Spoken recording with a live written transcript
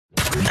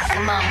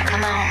Come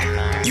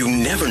on. You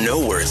never know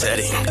where it's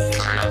heading.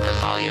 Turn up the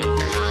volume.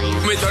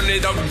 We turn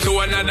it up to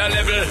another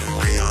level.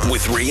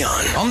 With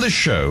Rian. On the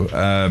show,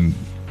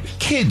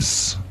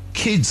 kids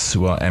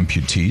who are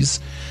amputees.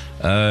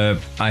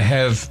 I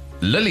have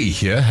Lily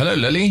here. Hello,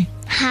 Lily.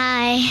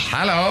 Hi.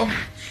 Hello.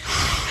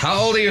 How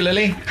old are you,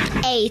 Lily?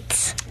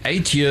 8.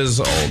 8 years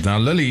old. Now,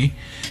 Lily,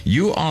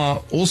 you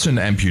are also an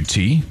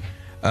amputee.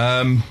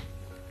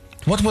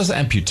 What was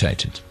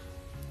amputated?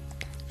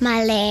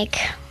 My leg.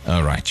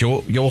 All right.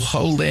 Your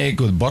whole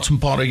leg or the bottom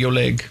part of your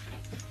leg?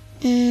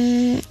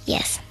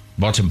 Yes.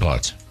 Bottom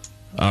part.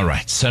 All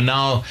right. So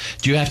now,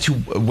 do you have to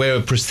wear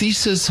a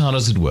prosthesis? How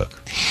does it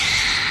work?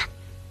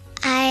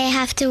 I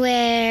have to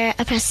wear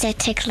a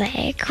prosthetic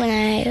leg.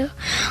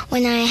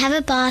 When I have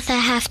a bath, I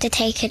have to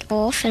take it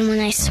off, and when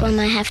I swim,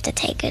 I have to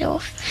take it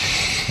off.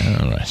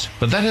 All right.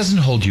 But that doesn't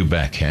hold you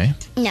back, eh?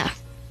 No.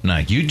 No,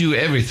 you do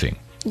everything.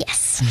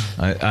 Yes.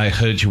 I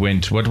heard you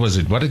went, what was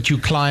it? What did you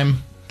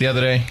climb the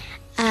other day?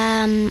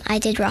 I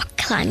did rock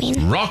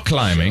climbing. Rock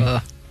climbing?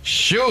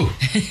 Shoo!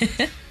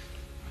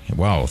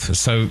 Wow.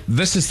 So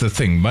this is the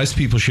thing. Most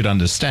people should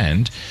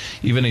understand,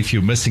 even if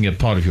you're missing a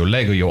part of your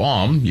leg or your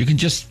arm,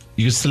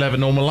 you still have a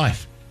normal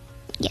life.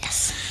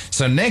 Yes.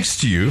 So next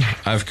to you,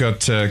 I've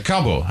got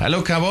Kabo.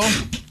 Hello, Kabo.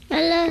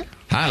 Hello.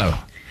 Hello.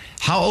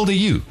 How old are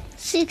you?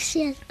 6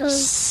 years old.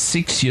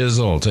 6 years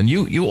old. And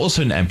you're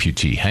also an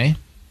amputee, hey?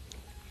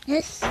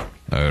 Yes.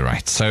 All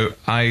right. So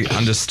I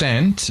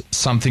understand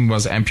something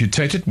was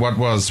amputated. What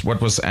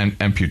was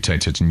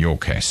amputated in your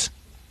case?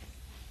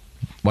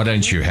 What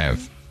don't you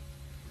have?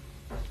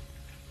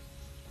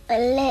 A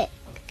leg.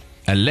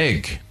 A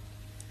leg.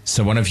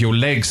 So one of your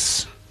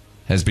legs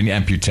has been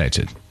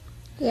amputated.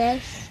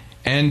 Yes.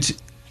 And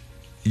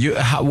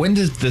when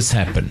did this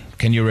happen?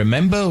 Can you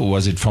remember, or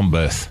was it from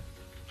birth?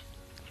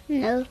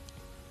 No.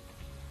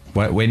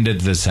 When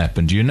did this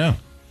happen? Do you know?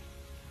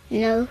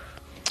 No.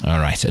 All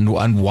right. And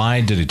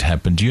why did it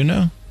happen? Do you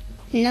know?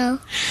 No.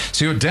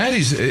 So your dad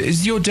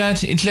is your dad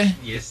Intle?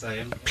 Yes, I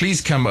am.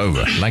 Please come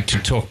over. I'd like to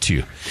talk to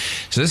you.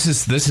 So this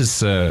is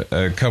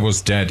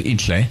Kabo's dad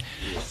Intle.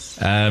 Yes.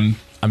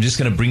 I'm just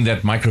going to bring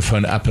that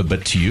microphone up a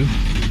bit to you.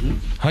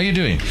 Mm-hmm. How are you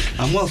doing?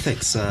 I'm well,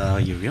 thanks. How are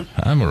you, Rian?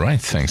 I'm all right,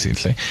 thanks,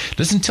 Intle.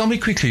 Listen, tell me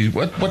quickly,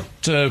 what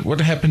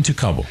happened to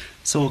Kabo?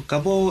 So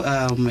Kabo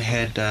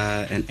had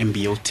an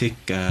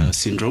ambiotic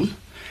syndrome.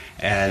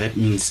 That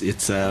means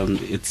it's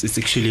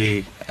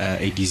actually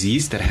a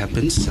disease that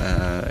happens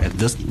at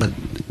this. But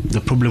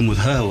the problem with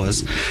her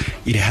was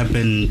it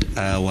happened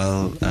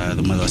while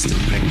the mother was still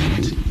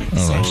pregnant.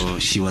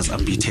 She was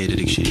amputated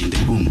actually in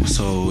the womb.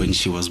 So when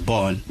she was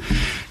born,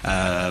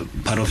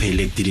 part of her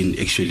leg didn't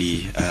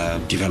actually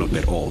develop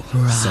at all.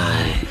 Right.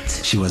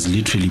 So she was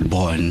literally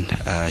born.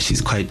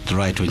 She's quite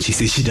right when she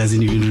says she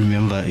doesn't even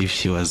remember if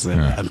she was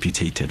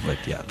amputated. But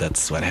yeah,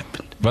 that's what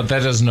happened. But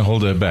that doesn't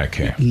hold her back,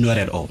 eh? Not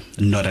at all.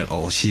 Not at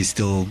all. She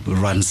still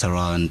runs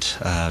around.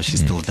 She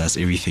still does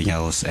everything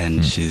else,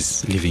 and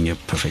she's living a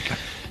perfect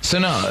life. So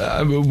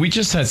now, we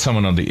just had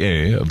someone on the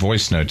air, a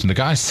voice note, and the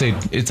guy said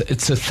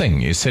it's a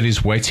thing. He said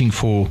he's waiting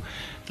for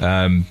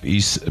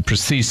his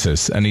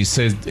prosthesis, and he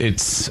said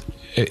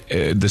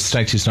the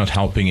state is not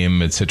helping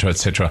him, etc.,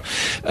 etc.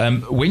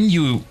 When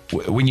you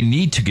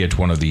need to get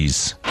one of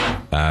these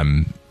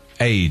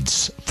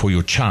aids for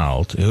your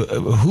child,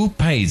 who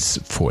pays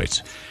for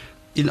it?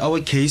 In our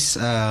case,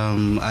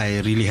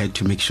 I really had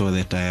to make sure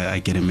that I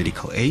get a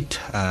medical aid.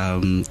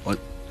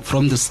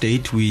 From the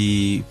state,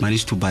 we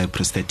managed to buy a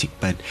prosthetic,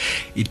 but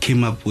it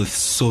came up with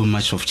so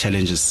much of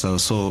challenges.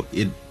 So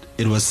it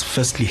was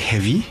firstly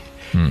heavy.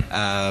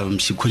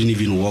 She couldn't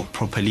even walk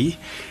properly,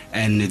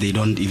 and they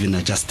don't even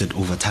adjust it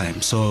over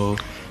time. So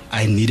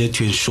I needed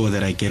to ensure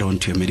that I get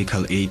onto a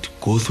medical aid,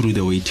 go through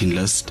the waiting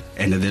list,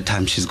 and at that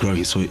time she's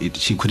growing, so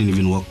she couldn't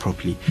even walk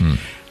properly.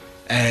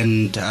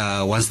 And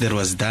once that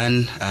was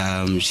done,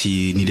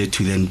 she needed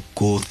to then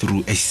go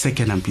through a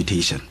second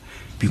amputation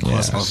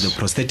because of the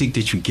prosthetic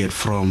that you get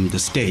from the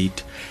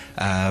state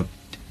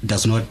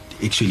does not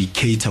actually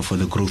cater for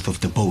the growth of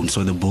the bone.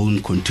 So the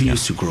bone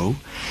continues to grow,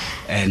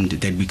 and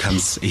that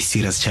becomes a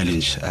serious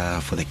challenge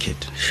for the kid.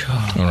 Sure.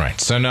 All right.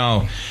 So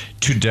now,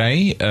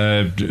 today,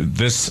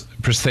 this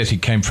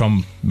prosthetic came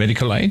from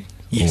medical aid?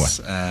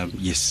 Yes.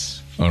 Yes.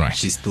 All right.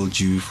 She's still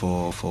due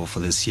for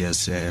this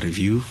year's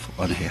review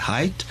on her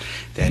height.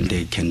 Then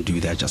they can do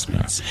the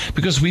adjustments.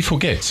 Because we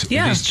forget,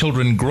 these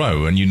children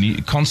grow, and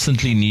you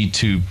constantly need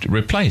to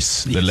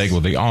replace the leg or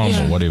the arm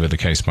or whatever the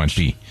case might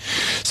be.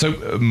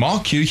 So,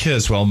 Mark, you here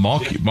as well.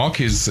 Mark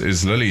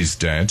is Lily's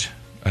dad.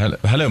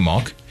 Hello,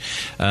 Mark.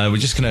 We're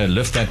just going to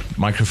lift that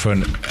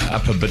microphone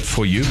up a bit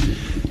for you.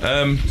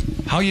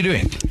 How are you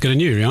doing? Good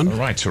and you, Rian?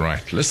 All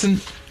right. Listen,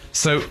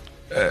 so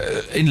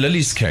in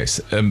Lily's case,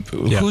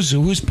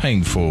 who's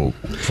paying for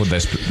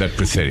that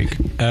prosthetic?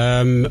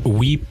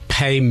 We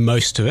pay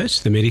most of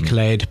it. The medical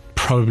aid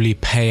probably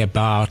pay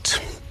about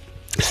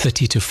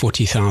 30 to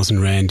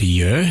 40,000 rand a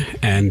year,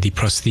 and the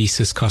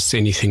prosthesis costs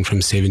anything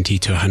from 70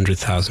 to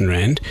 100,000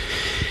 rand,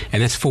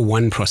 and that's for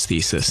one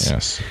prosthesis.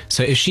 Yes.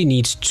 So if she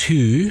needs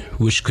two,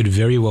 which could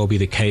very well be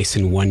the case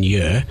in 1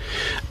 year,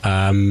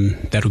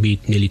 that will be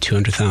nearly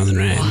 200,000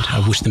 rand,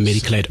 of which the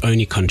medical aid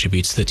only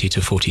contributes 30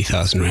 to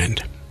 40,000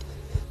 rand.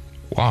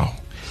 Wow.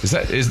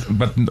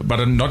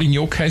 But not in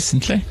your case,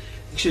 Ntle?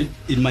 Actually,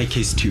 in my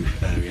case too,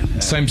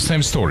 Rian.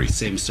 Same story.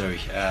 Same story.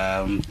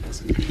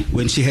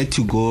 When she had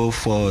to go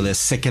for the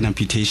second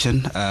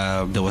amputation,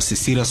 there was a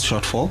serious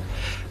shortfall.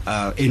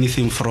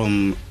 Anything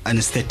from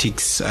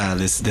anesthetics,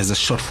 there's a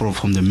shortfall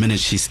from the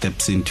minute she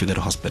steps into the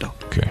hospital.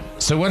 Okay.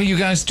 So what do you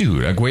guys do?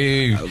 Like,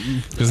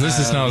 because this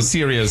is now a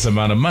serious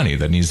amount of money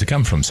that needs to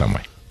come from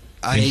somewhere.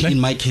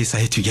 In my case, I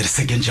had to get a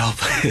second job.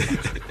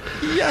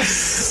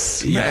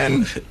 Yes,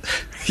 man.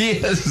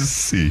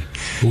 Yes.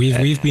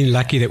 We've been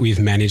lucky that we've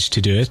managed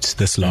to do it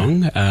this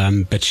long,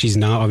 but she's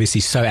now obviously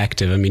so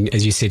active. I mean,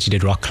 as you said, she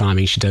did rock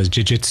climbing, she does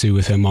jiu-jitsu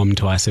with her mom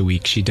twice a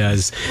week, she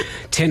does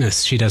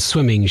tennis, she does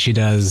swimming, she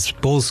does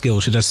ball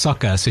skills, she does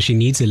soccer. So she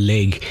needs a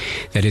leg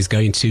that is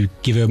going to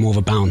give her more of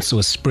a bounce or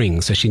a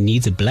spring. So she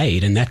needs a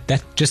blade, and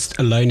that just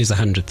alone is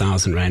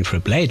 100,000 rand for a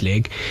blade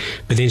leg.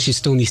 But then she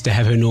still needs to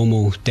have her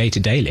normal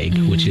day-to-day leg,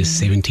 which is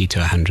 70 to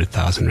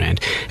 100,000 rand.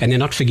 And they're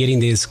not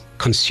forgetting there's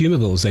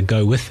consumables that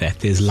go with that.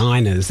 There's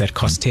liners that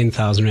cost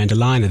 10,000 rand a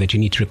liner that you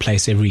need to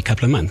replace every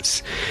couple of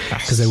months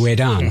because they wear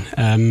down.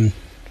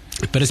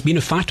 But it's been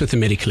a fight with the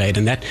medical aid,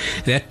 and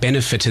that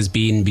benefit has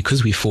been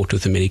because we fought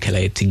with the medical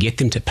aid to get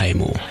them to pay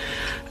more.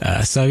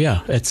 So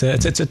yeah, it's a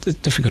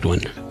difficult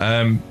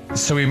one.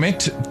 So we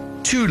met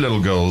two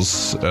little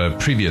girls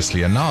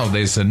previously, and now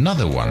there's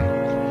another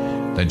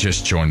one that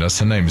just joined us.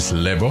 Her name is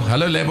Lebo.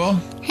 Hello, Lebo.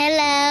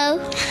 Hello.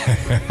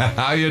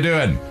 How are you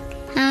doing?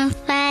 I'm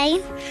fine.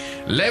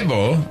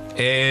 Lebo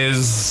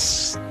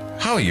is...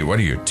 How are you? What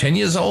are you, 10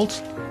 years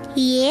old?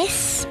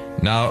 Yes.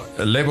 Now,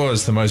 Lebo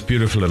is the most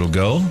beautiful little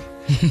girl.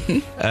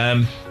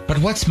 But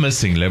what's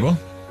missing, Lebo?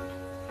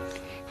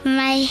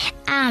 My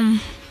arm.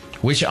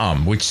 Which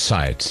arm? Which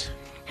side?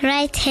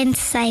 Right hand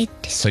side.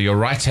 So your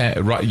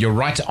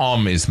right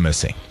arm is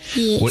missing.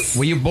 Yes.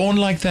 Were you born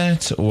like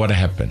that, or what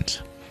happened?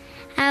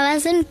 I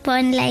wasn't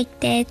born like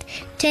that.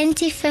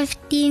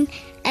 2015,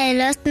 I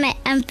lost my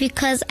arm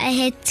because I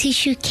had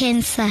tissue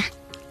cancer.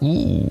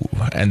 Ooh,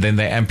 and then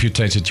they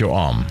amputated your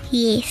arm.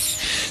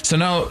 Yes. So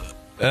now,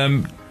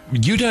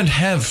 you don't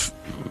have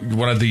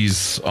one of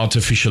these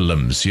artificial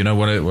limbs, you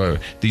know,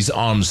 these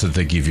arms that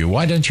they give you.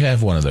 Why don't you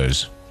have one of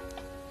those?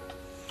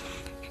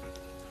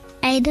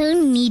 I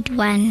don't need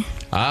one.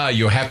 Ah,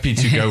 you're happy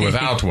to go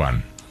without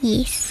one.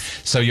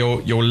 Yes. So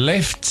your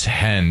left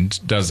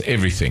hand does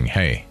everything,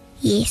 hey?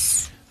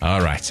 Yes.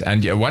 All right.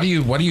 And what do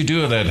you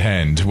do with that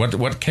hand?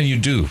 What can you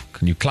do?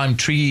 Can you climb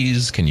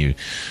trees? Can you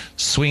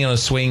swing on a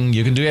swing?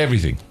 You can do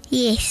everything.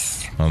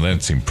 Yes. Oh,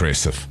 that's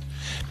impressive.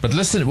 But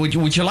listen,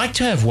 would you like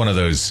to have one of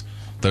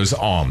those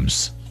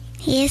arms?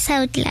 Yes,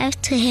 I would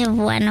love to have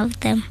one of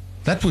them.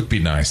 That would be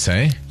nice,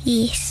 eh?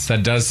 Yes.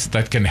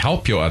 That can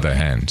help your other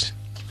hand.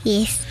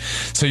 Yes.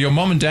 So your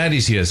mom and dad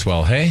is here as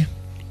well, hey?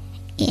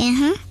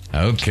 Uh-huh.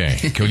 Okay.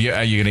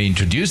 Are you going to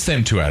introduce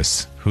them to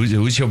us?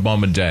 Who's your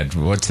mom and dad?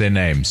 What's their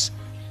names?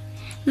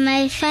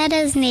 My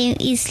father's name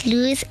is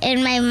Louis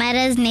and my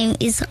mother's name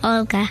is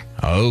Olga.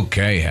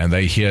 Okay, and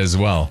they're here as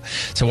well.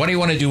 So what do you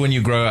want to do when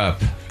you grow up,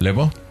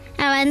 Lebo?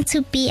 I want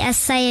to be a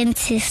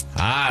scientist.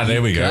 Ah,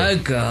 there we go.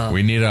 Go, girl.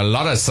 We need a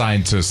lot of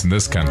scientists in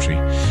this country.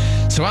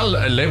 So while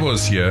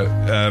Lebo's here,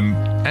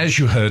 as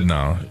you heard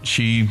now,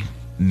 she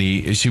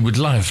would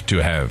love to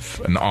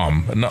have an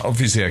arm. And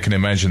obviously I can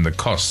imagine the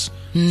costs,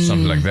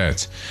 something like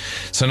that.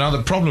 So now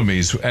the problem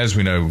is, as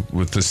we know,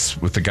 with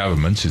the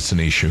government, it's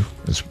an issue,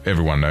 as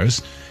everyone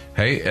knows.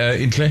 Hey,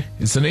 Intle,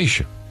 it's an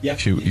issue. Yeah.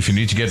 If you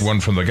need to get one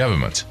from the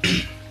government.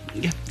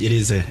 Yeah, it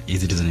is an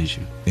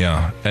issue.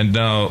 Yeah, and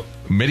now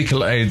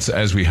medical aids,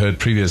 as we heard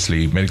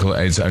previously, medical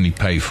aids only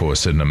pay for a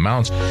certain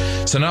amount.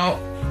 So now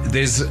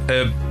there's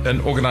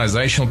an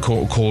organization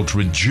called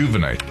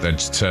Rejuvenate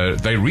that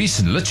they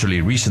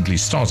literally recently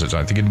started,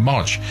 I think in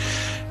March.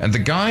 And the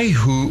guy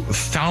who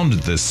founded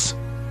this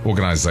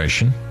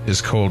organization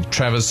is called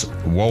Travis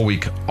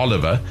Warwick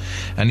Oliver,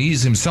 and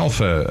he's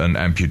himself an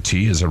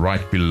amputee, is a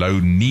right below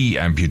knee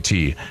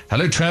amputee.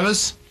 Hello,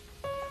 Travis.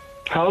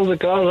 How's it,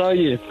 guys? How are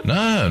you?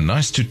 No,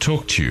 nice to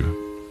talk to you.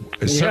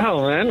 So, Yeah,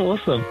 man,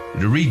 awesome.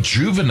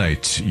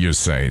 Rejuvenate, you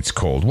say it's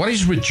called. What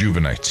is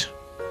Rejuvenate?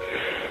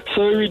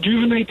 So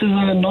Rejuvenate is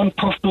a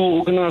non-profit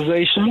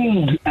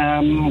organization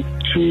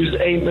whose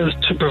aim is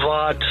to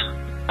provide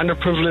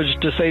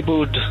underprivileged,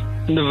 disabled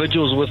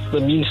individuals with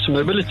the means to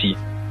mobility.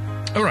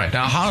 All right.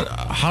 Now,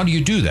 how do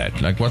you do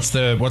that? Like, what's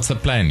the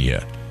plan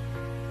here?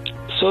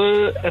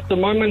 So at the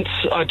moment,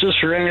 I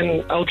just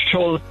ran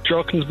Ultra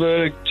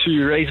Drakensberg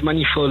to raise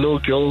money for a little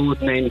girl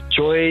named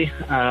Joy.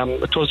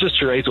 It was just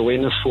to raise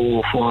awareness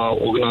for our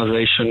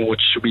organization,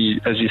 which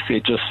we, as you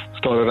said, just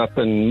started up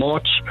in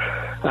March.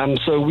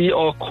 So we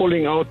are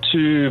calling out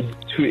to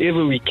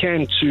whoever we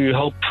can to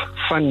help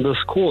fund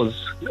this cause.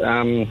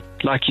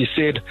 Like you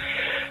said,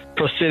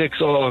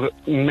 prosthetics are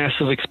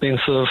massive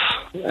expensive,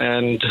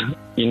 and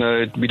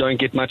we don't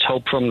get much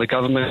help from the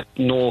government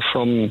nor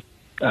from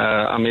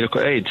our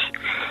medical aids.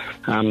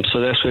 So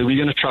that's where we're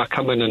going to try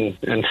come in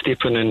and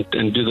step in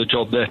and do the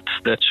job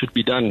that should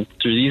be done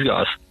through these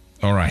guys.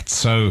 All right.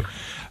 So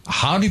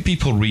how do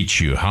people reach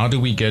you? How do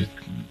we get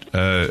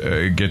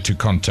to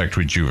contact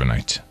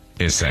Rejuvenate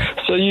SA?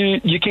 So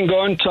you can go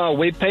onto our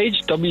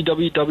webpage,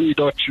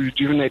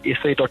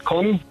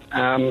 www.rejuvenatesa.com.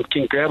 You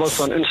can grab us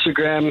on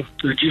Instagram,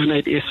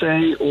 Rejuvenate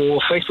SA,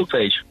 or Facebook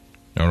page.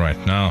 All right.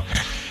 Now,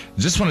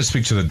 just want to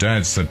speak to the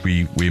dads that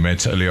we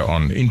met earlier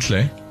on.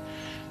 Intle,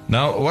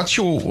 now, what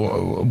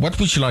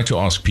would you like to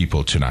ask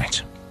people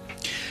tonight?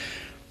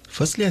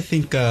 Firstly, I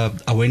think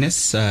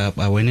awareness.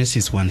 Awareness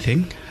is one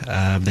thing.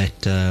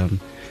 That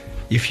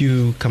if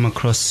you come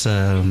across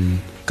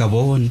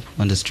Kabo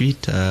on the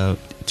street, to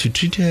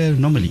treat her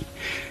normally.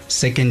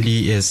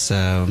 Secondly, is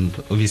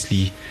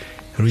obviously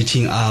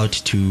reaching out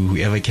to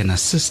whoever can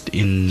assist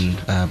in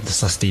the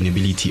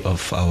sustainability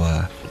of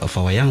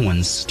our young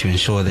ones, to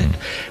ensure that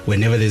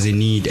whenever there's a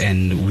need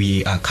and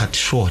we are cut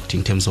short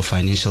in terms of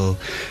financial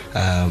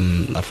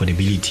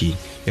affordability,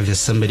 if there's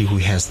somebody who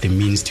has the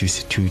means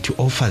to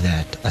offer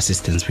that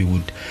assistance, we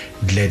would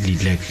gladly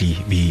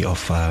be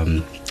of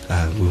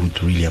we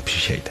would really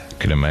appreciate that. I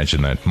can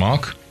imagine that.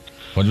 Mark,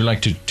 what would you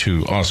like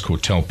to ask or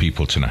tell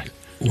people tonight?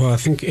 Well, I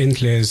think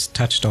Intle has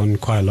touched on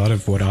quite a lot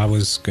of what I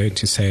was going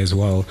to say as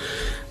well.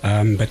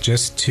 But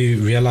just to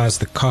realize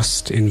the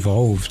cost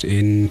involved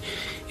in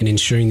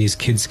ensuring these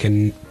kids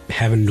can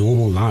have a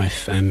normal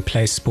life and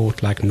play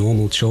sport like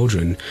normal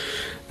children.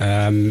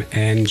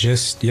 And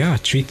just,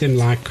 treat them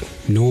like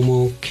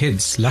normal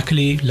kids.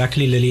 Luckily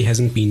Lily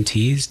hasn't been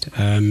teased.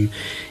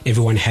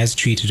 Everyone has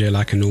treated her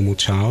like a normal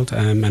child.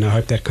 And I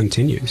hope that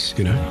continues,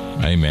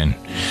 Amen.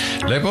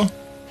 Lebo,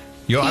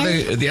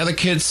 the other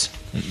kids,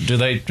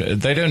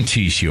 they don't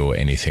tease you or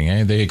anything,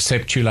 eh? They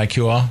accept you like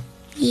you are?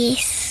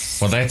 Yes.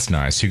 Well, that's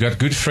nice. You got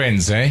good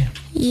friends, eh?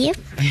 Yep.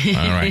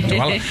 All right.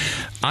 Well,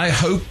 I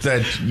hope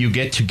that you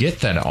get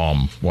that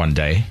arm one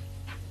day.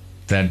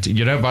 That,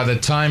 by the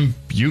time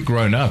you're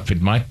grown up, it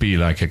might be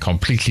like a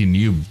completely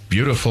new,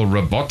 beautiful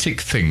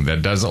robotic thing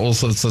that does all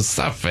sorts of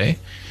stuff, eh?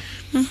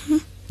 Mm-hmm.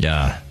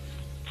 Yeah.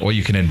 Or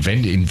you can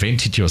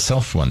invent it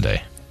yourself one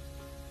day.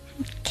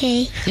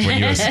 Okay.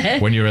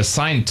 When you're a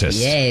scientist.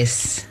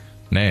 Yes.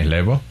 Ne,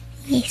 Lebo?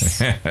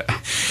 Yes.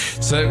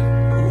 So,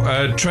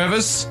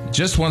 Travis,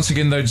 just once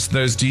again,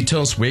 those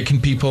details. Where can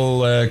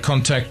people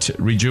contact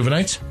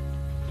Rejuvenate?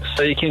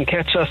 So you can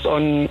catch us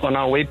on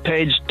our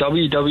webpage,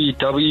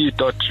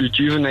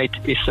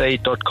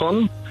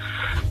 www.rejuvenatesa.com.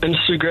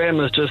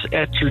 Instagram is just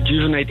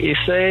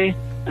 @RejuvenateSA,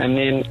 and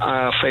then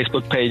our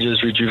Facebook page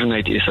is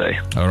Rejuvenate SA.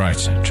 All right.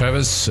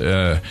 Travis,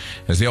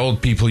 as the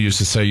old people used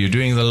to say, you're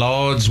doing the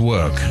Lord's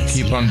work.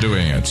 Keep on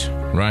doing it,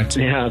 right?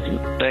 Yeah,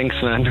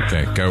 thanks, man.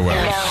 Okay, go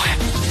well.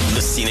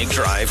 The Scenic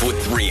Drive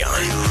with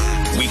Rion.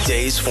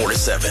 Weekdays 4 to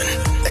 7.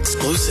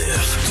 Exclusive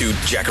to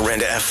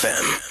Jacaranda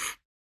FM.